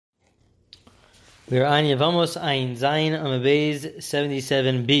We are on Yevamos Ayin Zayin Amabez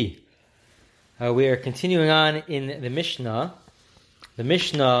 77b. We are continuing on in the Mishnah. The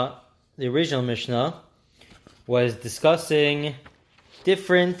Mishnah, the original Mishnah, was discussing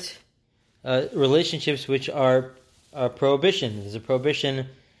different relationships which are prohibitions. There's a prohibition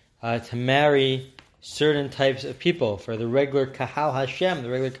to marry certain types of people. For the regular Kahal Hashem, the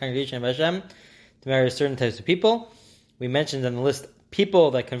regular congregation of Hashem, to marry certain types of people. We mentioned on the list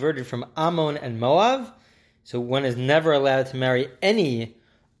people that converted from Ammon and Moab. So one is never allowed to marry any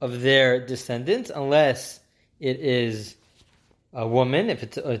of their descendants unless it is a woman. If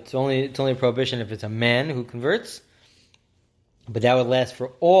it's only a prohibition if it's a man who converts. But that would last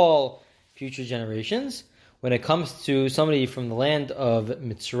for all future generations. When it comes to somebody from the land of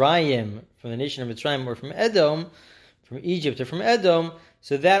Mitzrayim, from the nation of Mitzrayim, or from Edom, from Egypt or from Edom,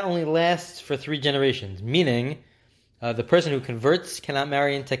 so that only lasts for 3 generations. Meaning, the person who converts cannot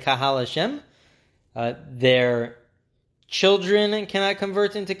marry into Kahal Hashem. Their children cannot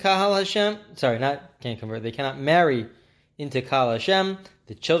convert into Kahal Hashem. They cannot marry into Kahal Hashem.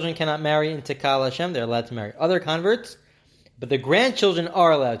 The children cannot marry into Kahal Hashem. They're allowed to marry other converts. But the grandchildren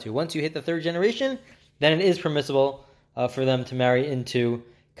are allowed to. Once you hit the 3rd generation, then it is permissible for them to marry into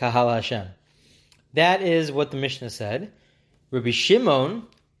Kahal Hashem. That is what the Mishnah said. Rabbi Shimon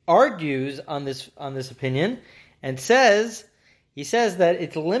argues on this opinion and says that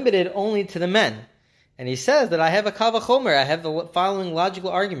it's limited only to the men. And he says that I have a kavachomer, I have the following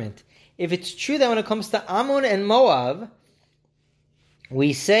logical argument. If it's true that when it comes to Ammon and Moab,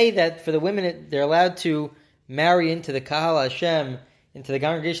 we say that for the women, they're allowed to marry into the Kahal Hashem, into the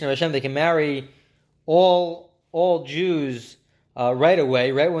congregation of Hashem, they can marry all Jews right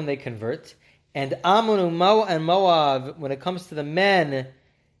away, right when they convert. And Ammon and Moab, when it comes to the men,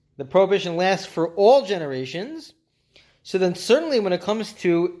 the prohibition lasts for all generations. So then certainly when it comes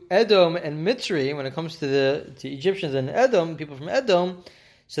to Edom and Mitzri, when it comes to Egyptians and Edom, people from Edom,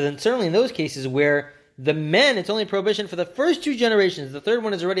 so then certainly in those cases where the men, it's only a prohibition for the first 2 generations. The 3rd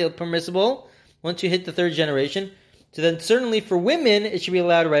one is already permissible once you hit the 3rd generation. So then certainly for women, it should be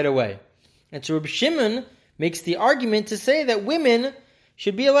allowed right away. And so Rabbi Shimon makes the argument to say that women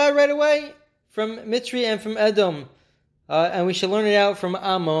should be allowed right away from Mitzri and from Edom. And we should learn it out from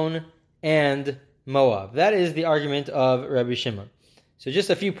Ammon and Moab. That is the argument of Rabbi Shimon. So just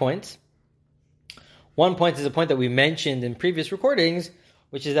a few points. One point is a point that we mentioned in previous recordings,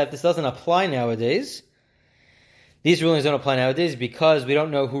 which is that this doesn't apply nowadays. These rulings don't apply nowadays because we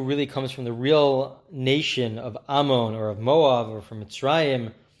don't know who really comes from the real nation of Ammon or of Moab or from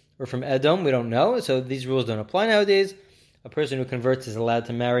Mitzrayim or from Edom. We don't know, so these rules don't apply nowadays. A person who converts is allowed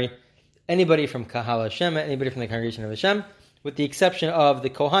to marry anybody from Kahal Hashem, anybody from the congregation of Hashem, with the exception of the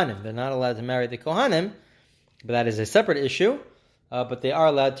Kohanim. They're not allowed to marry the Kohanim, but that is a separate issue. But they are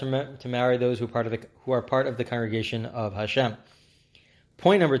allowed to marry those who are part of the congregation of Hashem.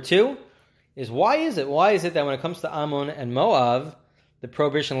 Point number 2 is why is it that when it comes to Ammon and Moab, the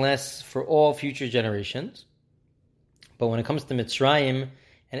prohibition lasts for all future generations, but when it comes to Mitzrayim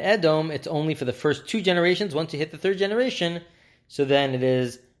and Edom, it's only for the first 2 generations. Once you hit the 3rd generation, so then it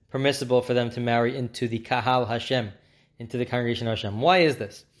is permissible for them to marry into the Kahal Hashem, into the congregation of Hashem. Why is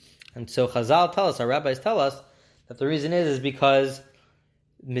this? And so Chazal tell us, our rabbis tell us, that the reason is because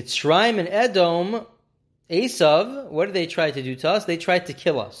Mitzrayim and Edom, Esav, what did they try to do to us? They tried to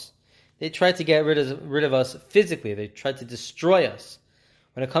kill us. They tried to get rid of us physically. They tried to destroy us.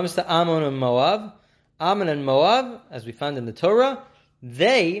 When it comes to Ammon and Moab, as we found in the Torah,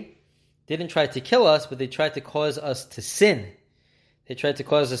 they didn't try to kill us, but they tried to cause us to sin. They tried to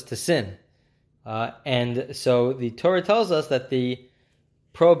cause us to sin. And so the Torah tells us that the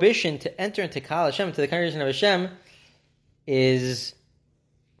prohibition to enter into Kahal Hashem, into the congregation of Hashem, is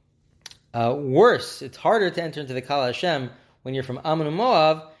worse. It's harder to enter into the Kahal Hashem when you're from Ammon and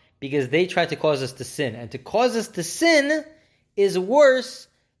Moab because they tried to cause us to sin. And to cause us to sin is worse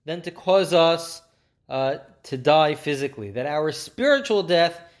than to cause us to die physically. That our spiritual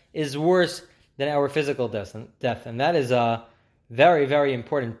death is worse than our physical death. And that is a very, very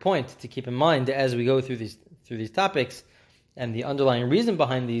important point to keep in mind as we go through these topics and the underlying reason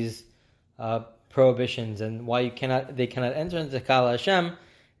behind these prohibitions and why they cannot enter into Kahal Hashem,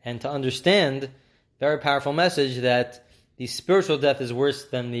 and to understand very powerful message that the spiritual death is worse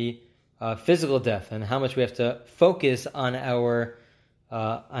than the physical death, and how much we have to focus on our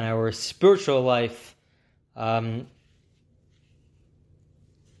spiritual life, and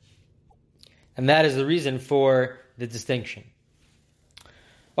that is the reason for the distinction.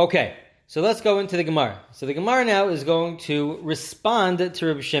 Okay, so let's go into the Gemara. So the Gemara now is going to respond to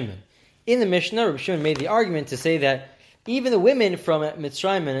Rabbi Shimon. In the Mishnah, Rabbi Shimon made the argument to say that even the women from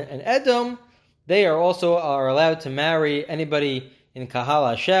Mitzrayim and Edom, they are allowed to marry anybody in Kahal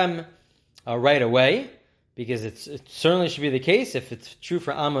Hashem right away, because it certainly should be the case. If it's true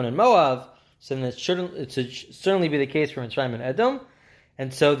for Ammon and Moab, so then it should certainly be the case for Mitzrayim and Edom.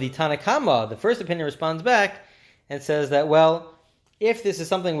 And so the Tanakama, the first opinion, responds back and says that, well, if this is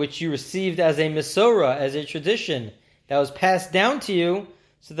something which you received as a Mesorah, as a tradition that was passed down to you,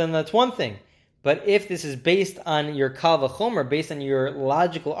 so then that's one thing. But if this is based on your Kal V'chomer, based on your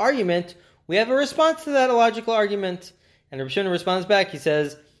logical argument, we have a response to that logical argument. And Rav Shimon responds back, he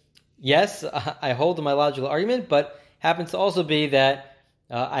says, yes, I hold to my logical argument, but happens to also be that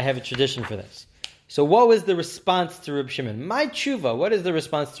I have a tradition for this. So what was the response to Rav Shimon? My tshuva, what is the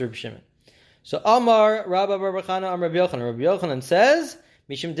response to Rav Shimon? So Amar Rabba Bar Chana Amar Rabbi Yochanan. Rabbi Yochanan says,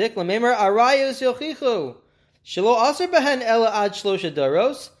 Mishim dik lamemer arayos yochichu shelo aser behen ela ad shlosha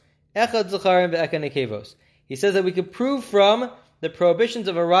daros echad zacharim ve'echad nekevos. He says that we could prove from the prohibitions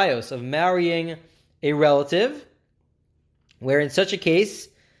of arayos, of marrying a relative, where in such a case,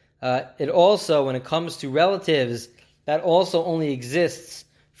 it also, when it comes to relatives, that also only exists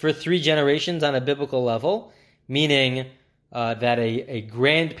for 3 generations on a biblical level, meaning that a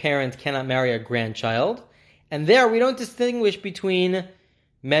grandparent cannot marry a grandchild. And there we don't distinguish between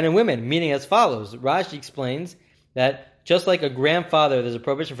men and women, meaning as follows. Rashi explains that just like a grandfather, there's a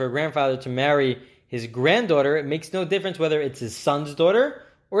prohibition for a grandfather to marry his granddaughter, it makes no difference whether it's his son's daughter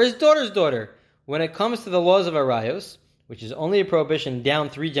or his daughter's daughter. When it comes to the laws of arayos, which is only a prohibition down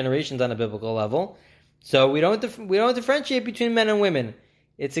 3 generations on a biblical level, so we don't differentiate between men and women.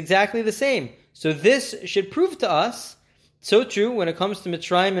 It's exactly the same. So this should prove to us, so true when it comes to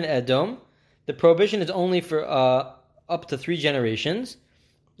Mitzrayim and Edom, the prohibition is only for up to 3 generations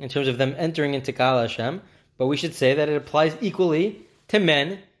in terms of them entering into Kahal Hashem, but we should say that it applies equally to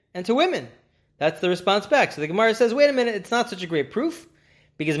men and to women. That's the response back. So the Gemara says, wait a minute, it's not such a great proof,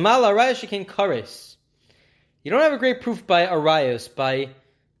 because Mal Arayos Shekin Kares. You don't have a great proof by Arayos, by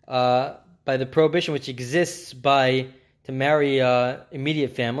the prohibition which exists to marry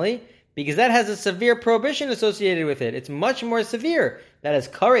immediate family, because that has a severe prohibition associated with it. It's much more severe. That has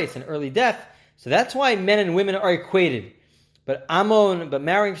kares, an early death. So that's why men and women are equated. But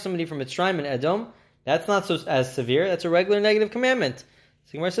marrying somebody from Mitzrayim and Edom, that's not as severe. That's a regular negative commandment.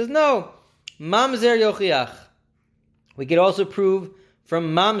 So Gemara says, no. Mamzer yochiach. We could also prove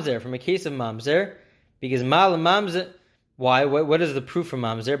from mamzer, from a case of mamzer, because mamzer. Why? What is the proof for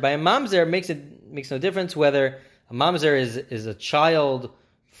mamzer? By a mamzer, it makes no difference whether a mamzer is a child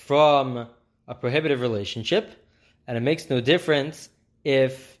from a prohibitive relationship, and it makes no difference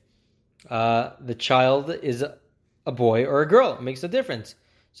if the child is a boy or a girl. It makes no difference.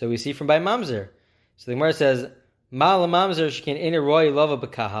 So we see from by mamzer. So the Gemara says, "Mal mamzer sheken ene roi lova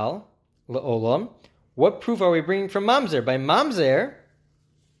b'kahal leolam." What proof are we bringing from mamzer? By mamzer,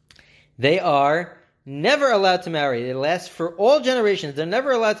 they are never allowed to marry. It lasts for all generations. They're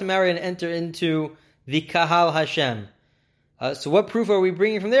never allowed to marry and enter into the Kahal Hashem. So what proof are we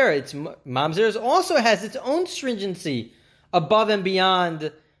bringing from there? It's mamzer also has its own stringency above and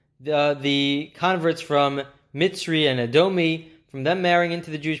beyond the converts from Mitzri and Edomi, from them marrying into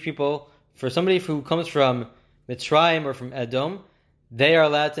the Jewish people. For somebody who comes from Mitzrayim or from Edom, they are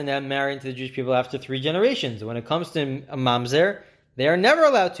allowed to now marry into the Jewish people after 3 generations. When it comes to a mamzer, they are never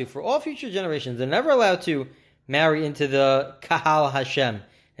allowed to. For all future generations, they're never allowed to marry into the Kahal Hashem,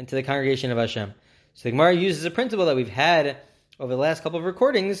 into the congregation of Hashem. So the Gemara uses a principle that we've had over the last couple of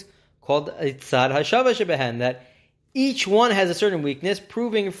recordings called Tzad Hashava Shebehen, that each one has a certain weakness,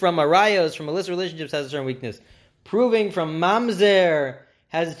 proving from Arayos, from illicit relationships, has a certain weakness. Proving from Mamzer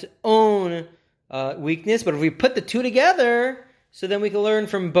has its own weakness, but if we put the 2 together, so then we can learn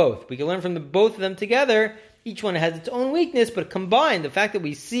from both. We can learn from both of them together. Each one has its own weakness, but combined, the fact that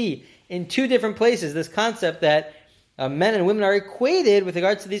we see in 2 different places this concept that men and women are equated with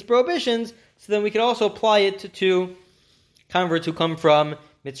regards to these prohibitions, so then we can also apply it to converts who come from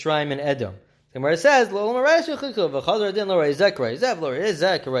Mitzrayim and Edom. The Gemara says, what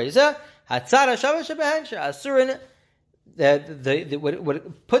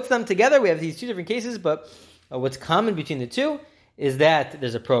puts them together, we have these 2 different cases, but what's common between the 2 is that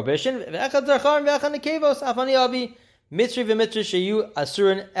there's a prohibition. These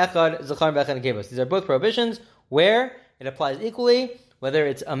are both prohibitions where it applies equally, whether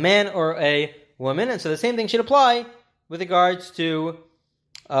it's a man or a woman, and so the same thing should apply with regards to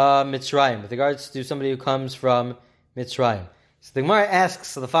Mitzrayim, with regards to somebody who comes from Mitzrayim. So the Gemara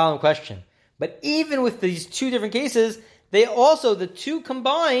asks the following question: but even with these 2 different cases, the 2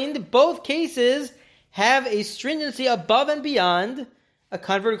 combined, both cases have a stringency above and beyond a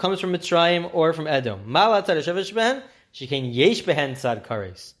convert who comes from Mitzrayim or from Edom. Because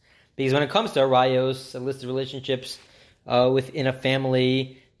Because when it comes to arayos, illicit relationships within a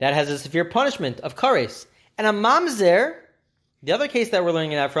family, that has a severe punishment of kares. And a mamzer, the other case that we're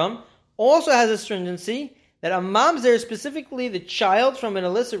learning that from, also has a stringency that a mamzer, specifically the child from an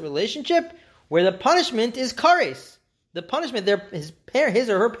illicit relationship, where the punishment is kares. The punishment, his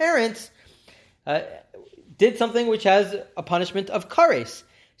or her parents did something which has a punishment of kares.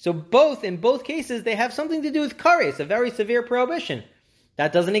 So in both cases, they have something to do with kares, a very severe prohibition.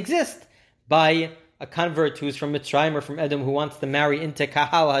 That doesn't exist by a convert who's from Mitzrayim or from Edom who wants to marry into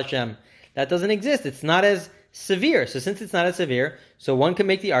Kahal Hashem. That doesn't exist. It's not as severe. So since it's not as severe, so one can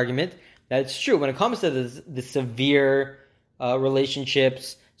make the argument that it's true. When it comes to the severe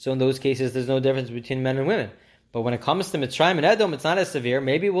relationships, so in those cases, there's no difference between men and women. But when it comes to Mitzrayim and Edom, it's not as severe.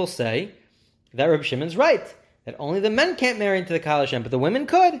 Maybe we'll say that Reb Shimon's right, that only the men can't marry into the Kahal Hashem, but the women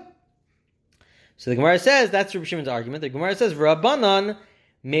could. So the Gemara says, that's Reb Shimon's argument. The Gemara says, V'Rabbanan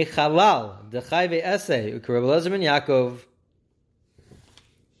mechalal dechai ve'esei u'Reb Elazar ben Yaakov.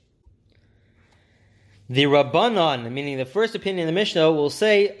 The Rabbanan, meaning the first opinion in the Mishnah, will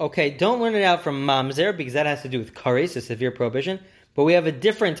say, okay, don't learn it out from mamzer, because that has to do with kares, a severe prohibition, but we have a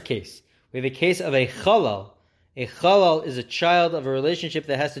different case. We have a case of a chalal. A chalal is a child of a relationship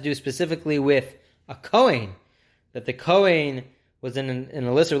that has to do specifically with a Kohen, that the Kohen was in an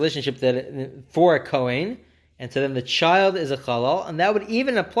illicit relationship for a Kohen, and so then the child is a chalal, and that would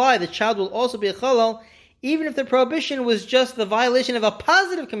even apply, the child will also be a chalal, even if the prohibition was just the violation of a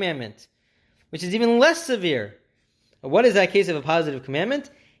positive commandment, which is even less severe. What is that case of a positive commandment?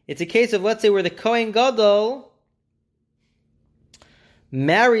 It's a case of, let's say, where the Kohen Gadol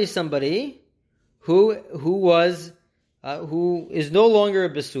marries somebody who is no longer a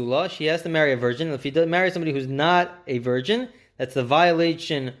basula. She has to marry a virgin. If he marries somebody who's not a virgin, that's the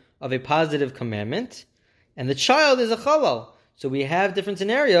violation of a positive commandment. And the child is a chalal. So we have different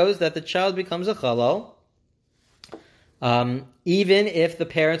scenarios that the child becomes a chalal, even if the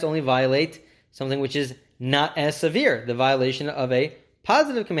parents only violate something which is not as severe, the violation of a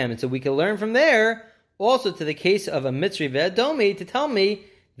positive commandment. So we can learn from there also to the case of a Mitzri ve'adomi to tell me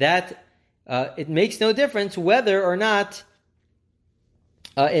that it makes no difference whether or not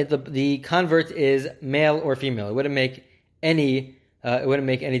the convert is male or female. It wouldn't make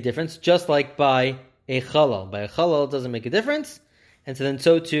any difference. Just like by a chalal, it doesn't make a difference, and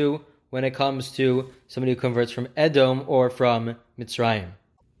so too when it comes to somebody who converts from Edom or from Mitzrayim.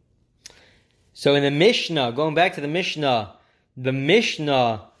 So in the Mishnah, going back to the Mishnah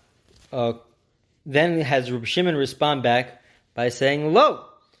then has Reb Shimon respond back by saying, lo,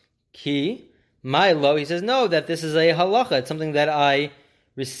 ki, my lo, he says, no, that this is a halacha, it's something that I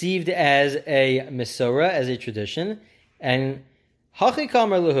received as a Mesorah, as a tradition, and hachi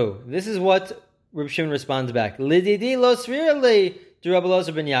kamar luhu, this is what Reb Shimon responds back, lididi lo svirli du Reb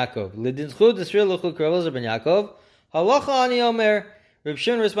Elazar ben Yaakov, lididchu de svir luchu Reb Elazar ben Yaakov, halacha ani omer. Reb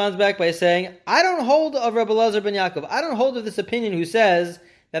Shimon responds back by saying, I don't hold of Reb Elazar ben Yaakov, I don't hold of this opinion who says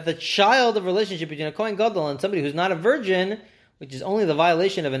that the child of relationship between a Kohen Gadol and somebody who's not a virgin, which is only the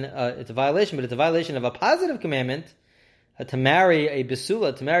violation of it's a violation of a positive commandment, to marry a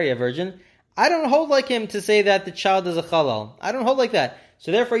besula, to marry a virgin. I don't hold like him to say that the child is a chalal. I don't hold like that.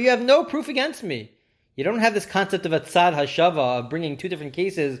 So therefore you have no proof against me. You don't have this concept of a tzad hashava, of bringing two different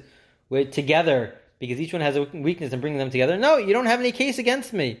cases together, because each one has a weakness and bringing them together. No, you don't have any case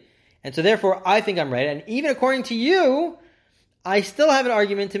against me. And so therefore I think I'm right. And even according to you, I still have an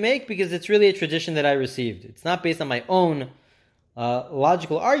argument to make because it's really a tradition that I received. It's not based on my own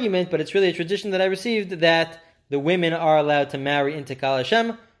logical argument, but it's really a tradition that I received that the women are allowed to marry into Kahal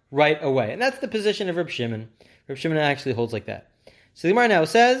Hashem right away. And that's the position of Reb Shimon. Reb Shimon actually holds like that. So the Gemara now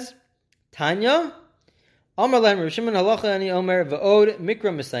says, Tanya, Amar Len Reb Shimon halacha ani omer v'od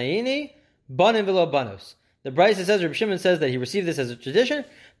mikra misayini banim v'lo banos. The Brisa says, Reb Shimon says that he received this as a tradition,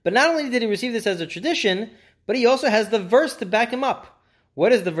 but not only did he receive this as a tradition, but he also has the verse to back him up. What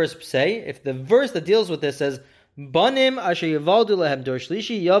does the verse say? If the verse that deals with this says, Banim asher yivaldu lehem dor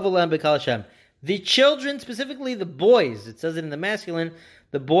shlishi yavu lehem b'Kahal Hashem. The children, specifically the boys, it says it in the masculine,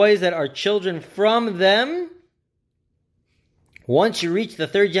 the boys that are children from them, once you reach the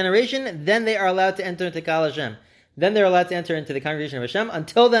third generation, then they are allowed to enter into Kahal Hashem. Then they're allowed to enter into the congregation of Hashem.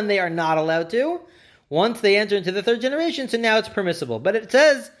 Until then, they are not allowed to. Once they enter into the third generation, so now it's permissible. But it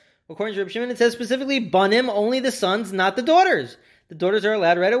says, according to Reb Shimon, it says specifically, Banim, only the sons, not the daughters. The daughters are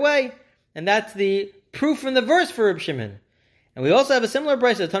allowed right away. And that's the proof from the verse for Reb Shimon. And we also have a similar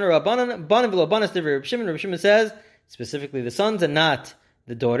brisa, Tana Rabbanan, Banim v'lo banas divrei Reb Shimon. Reb Shimon says, specifically the sons and not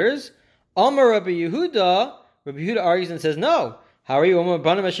the daughters. Amar Rabbi Yehuda argues and says, no. How are you?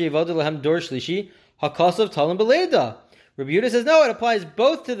 Banim asher yivadu lehem dor shlishi, hakasav talim beleda. Rabbi Yehuda says no, it applies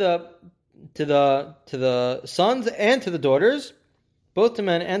both to the sons and to the daughters, both to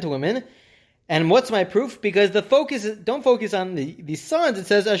men and to women. And what's my proof? Because the focus is, don't focus on the sons. It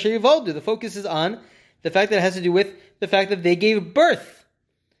says Asher Yivoldu. The focus is on the fact that it has to do with the fact that they gave birth.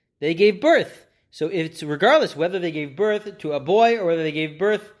 They gave birth. So it's regardless whether they gave birth to a boy or whether they gave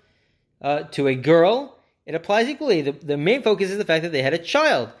birth to a girl, it applies equally. The main focus is the fact that they had a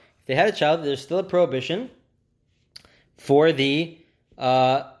child. If they had a child, there's still a prohibition for the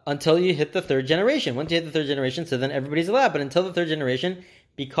until you hit the third generation. Once you hit the third generation, so then everybody's allowed. But until the third generation,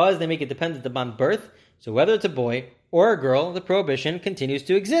 because they make it dependent upon birth, so whether it's a boy or a girl, the prohibition continues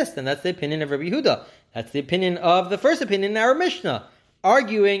to exist. And that's the opinion of Rabbi Yehuda. That's the opinion of the first opinion in our Mishnah,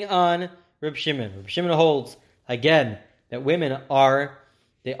 arguing on Reb Shimon. Reb Shimon holds, again, that women are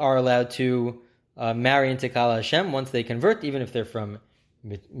allowed to marry into Kala Hashem once they convert, even if they're from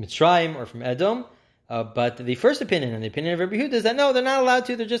Mitzrayim or from Edom. But the first opinion and the opinion of Rabbi Yehuda is that no, they're not allowed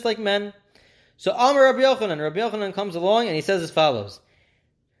to, they're just like men. So Amar Rabbi Yochanan comes along and he says as follows.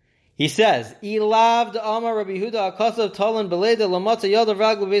 He says, Ilav Amar Rabbi Yehuda akasav talan beleda lamatza yadav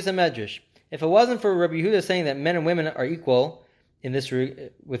raglu beis hamedrash. If it wasn't for Rabbi Yehuda saying that men and women are equal in this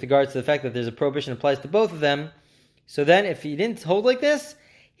with regards to the fact that there's a prohibition that applies to both of them, so then if he didn't hold like this,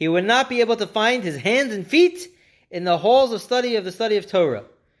 he would not be able to find his hands and feet in the halls of study of Torah.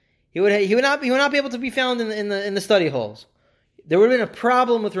 He would not be able to be found in the study halls. There would have been a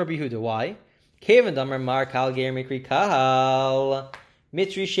problem with Rabbi Yehuda. Why? Kevan damar mar kal ger mikri kahal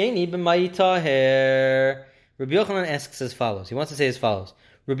mitri sheni b'mayitaher. Rabbi Yochanan asks as follows. He wants to say as follows.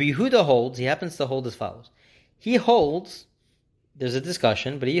 Rabbi Yehuda holds. He happens to hold as follows. He holds. There's a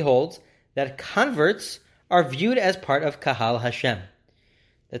discussion, but he holds that converts are viewed as part of Kahal Hashem.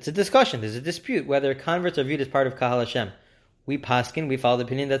 That's a discussion. There's a dispute whether converts are viewed as part of Kahal Hashem. We paskin, we follow the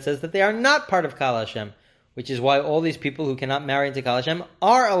opinion that says that they are not part of Kahal Hashem, which is why all these people who cannot marry into Kahal Hashem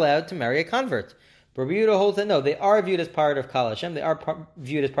are allowed to marry a convert. But Rabbi Yehuda holds that no, they are viewed as part of Kahal Hashem. They are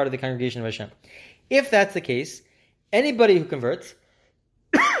viewed as part of the congregation of Hashem. If that's the case, anybody who converts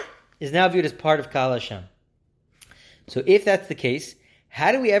is now viewed as part of Kahal Hashem. So if that's the case,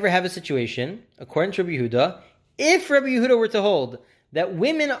 how do we ever have a situation, according to Rabbi Yehuda, if Rabbi Yehuda were to hold that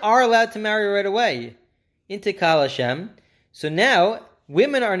women are allowed to marry right away into Kahal Hashem, so now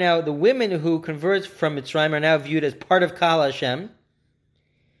the women who convert from Mitzrayim are now viewed as part of Kahal Hashem,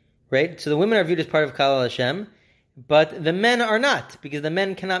 right? So the women are viewed as part of Kahal Hashem, but the men are not, because the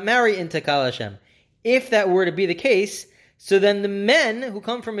men cannot marry into Kahal Hashem. If that were to be the case, so then the men who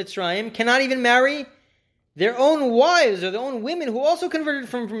come from Mitzrayim cannot even marry their own wives or their own women who also converted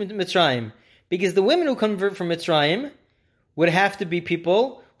from Mitzrayim, because the women who convert from Mitzrayim would have to be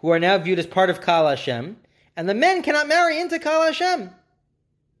people who are now viewed as part of Kahal Hashem, and the men cannot marry into Kahal Hashem,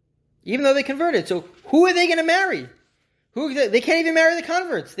 even though they converted. So who are they going to marry? They can't even marry the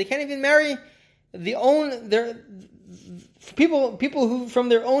converts. They can't even marry their people who from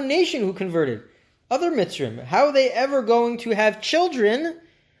their own nation who converted, other Mitzrim. How are they ever going to have children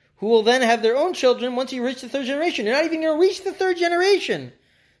who will then have their own children once you reach the third generation? They're not even going to reach the third generation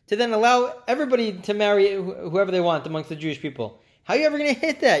to then allow everybody to marry whoever they want amongst the Jewish people. How are you ever going to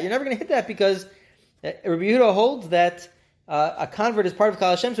hit that? You're never going to hit that because Rabbi Yehuda holds that a convert is part of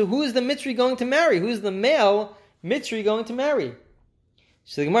Kahal Hashem. So who is the Mitzri going to marry? Who is the male Mitzri going to marry?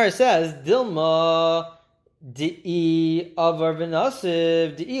 So the Gemara says, Dilma di'i avar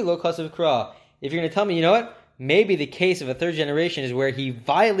v'nasiv di'i lo kasav kra. If you're going to tell me, you know what? Maybe the case of a third generation is where he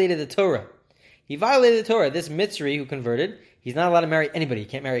violated the Torah. He violated the Torah. This Mitzri who converted, he's not allowed to marry anybody. He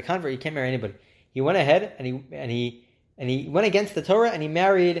can't marry a convert. He can't marry anybody. He went ahead and he went against the Torah and he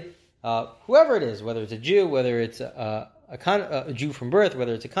married whoever it is, whether it's a Jew, whether it's a Jew from birth,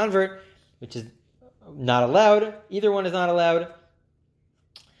 whether it's a convert, which is not allowed. Either one is not allowed.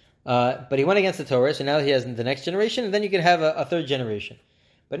 But he went against the Torah, so now he has the next generation, and then you can have a third generation.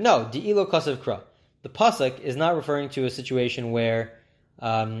 But no, di'ilo kasav kra. The pasuk is not referring to a situation where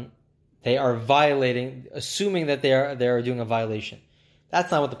they are violating, assuming that they are doing a violation. That's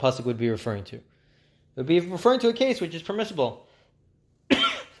not what the pasuk would be referring to. It would be referring to a case which is permissible. So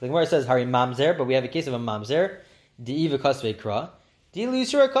the Gemara says hari mamzer, but we have a case of a mamzer. Di'i v'kasvei kra. Di'i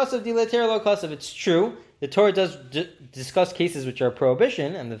l'yisura kasav, di'i l'ter lo kasav. It's true. The Torah does discuss cases which are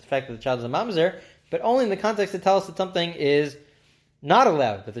prohibition, and the fact that the child is a mamzer, but only in the context to tell us that something is not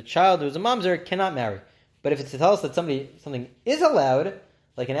allowed, that the child who is a mamzer cannot marry. But if it's to tell us that something is allowed,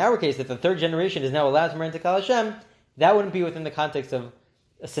 like in our case, that the third generation is now allowed to marry into Kahal Hashem, that wouldn't be within the context of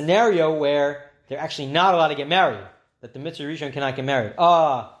a scenario where they're actually not allowed to get married, that the Mitzvah Rishon cannot get married.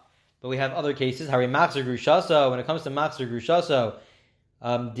 But we have other cases, Hari Machzer Grushaso, when it comes to Machzer Grushaso,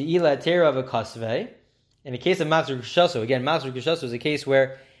 Di'ila Tera V'Kasvei, in the case of Masur Gishaso, again, Masur Gishaso is a case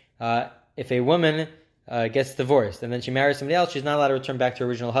where if a woman gets divorced and then she marries somebody else, she's not allowed to return back to her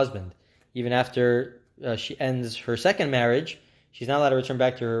original husband. Even after she ends her second marriage, she's not allowed to return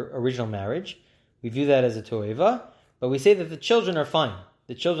back to her original marriage. We view that as a toeva, but we say that the children are fine.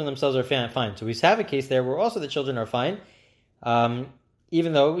 The children themselves are fine. So we have a case there where also the children are fine,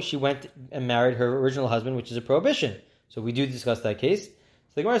 even though she went and married her original husband, which is a prohibition. So we do discuss that case.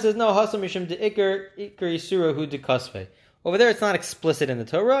 So the Gemara says, no, hasam mishum de ikar yisura hu de kasve. Over there, it's not explicit in the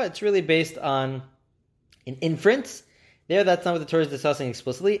Torah. It's really based on an inference. There, that's not what the Torah is discussing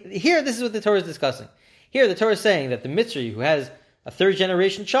explicitly. Here, this is what the Torah is discussing. Here, the Torah is saying that the Mitzri, who has a third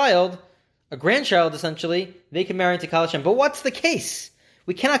generation child, a grandchild essentially, they can marry into Kal Hashem. But what's the case?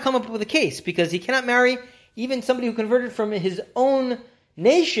 We cannot come up with a case because he cannot marry even somebody who converted from his own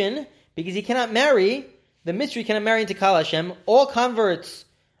nation, because he cannot marry, the Mitzri cannot marry into Kal Hashem. All converts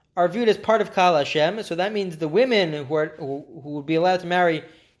are viewed as part of Kal Hashem, so that means the women who would be allowed to marry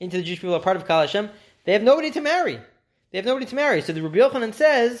into the Jewish people are part of Kal Hashem. They have nobody to marry. So the Rabbi Yochanan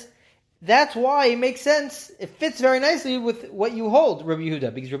says, that's why it makes sense, it fits very nicely with what you hold, Rabbi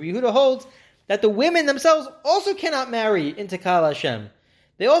Yehuda, because Rabbi Yehuda holds that the women themselves also cannot marry into Kal Hashem.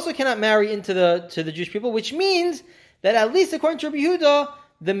 They also cannot marry into the Jewish people, which means that at least according to Rabbi Yehuda,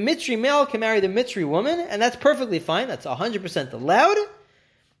 the Mitzri male can marry the Mitzri woman, and that's perfectly fine. That's 100% allowed.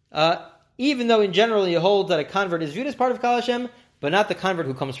 Even though in general you hold that a convert is viewed as part of Kal Hashem, but not the convert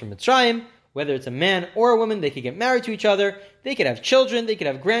who comes from Mitzrayim. Whether it's a man or a woman, they could get married to each other, they could have children, they could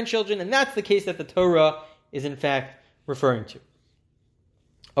have grandchildren, and that's the case that the Torah is in fact referring to.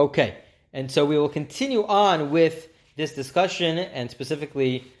 Okay, and so we will continue on with this discussion and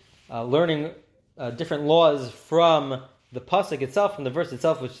specifically learning different laws from the pasuk itself, from the verse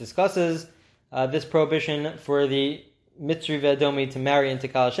itself, which discusses this prohibition for the Mitzri Ve'adomi to marry into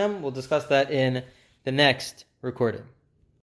Kal Hashem. We'll discuss that in the next recording.